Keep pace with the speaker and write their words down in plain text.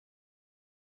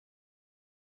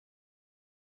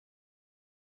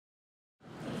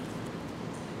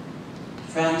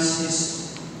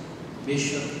Francis,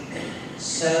 Bishop,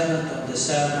 servant of the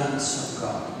servants of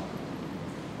God.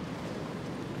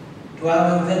 To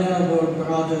our venerable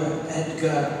brother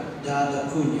Edgar da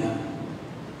Cunha,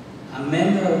 a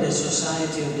member of the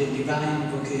Society of the Divine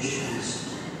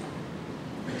Vocations,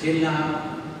 till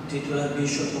now titular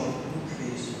Bishop of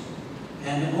Bucharest,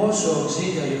 and also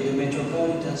auxiliary of the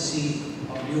Metropolitan See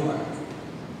of Newark,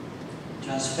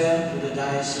 transferred to the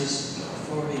Diocese of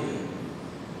Fall River.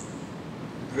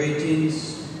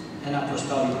 Greetings and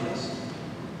apostolic blessings.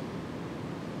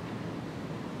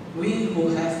 We who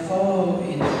have followed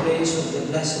in the place of the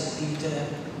Blessed Peter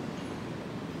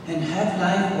and have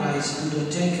likewise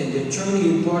undertaken the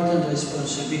truly important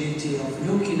responsibility of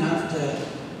looking after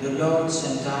the Lord's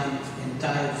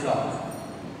entire flock,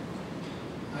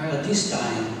 are at this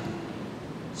time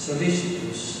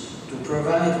solicitous to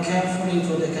provide carefully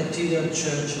for the Cathedral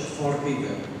Church of Fall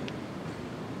River,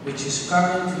 which is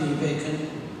currently vacant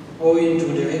owing to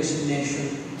the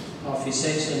resignation of His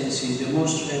Excellency the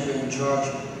Most Reverend George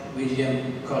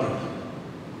William Chronicle.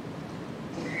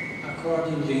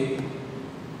 Accordingly,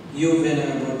 you,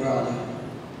 venerable brother,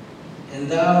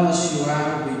 endowed as you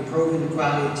are with proven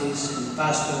qualities and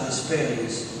pastoral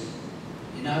experience,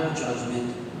 in our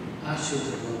judgment, are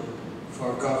suitable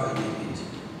for governing it.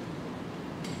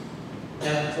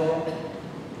 Therefore,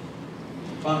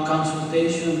 upon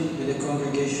consultation with the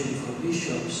Congregation for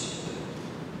Bishops,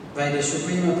 by the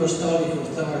Supreme Apostolic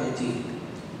Authority,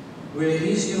 we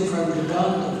release you from the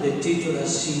bond of the titular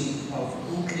See of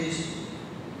Bucharest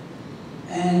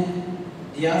and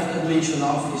the after-mentioned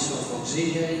office of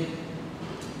auxiliary,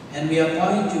 and we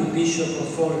appoint you Bishop of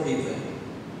Fall River,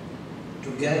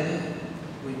 together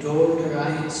with all the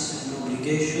rights and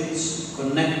obligations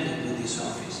connected with this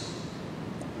office.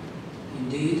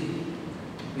 Indeed,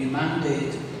 we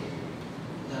mandate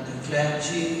that the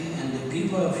clergy and the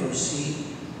people of your See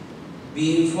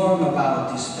be informed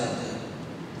about this matter,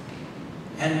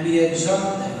 and we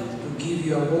exhort them to give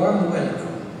you a warm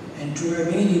welcome and to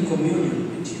remain in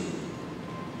communion with you.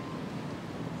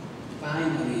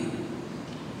 Finally,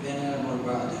 venerable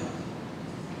brother,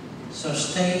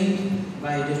 sustained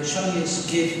by the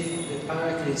choice gift of the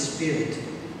Paraclete Spirit,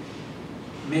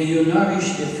 may you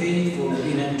nourish the faithful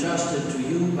being entrusted to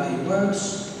you by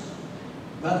words,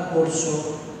 but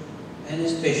also and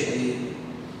especially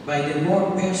by the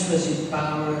more persuasive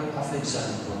power of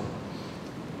example,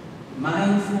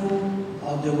 mindful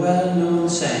of the well-known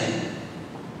saying,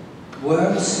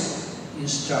 words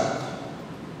instruct,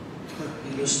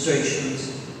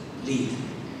 illustrations lead.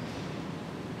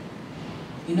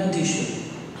 In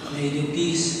addition, may the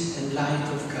peace and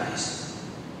light of Christ,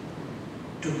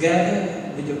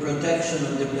 together with the protection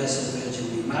of the Blessed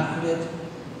Virgin Immaculate,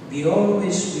 be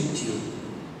always with you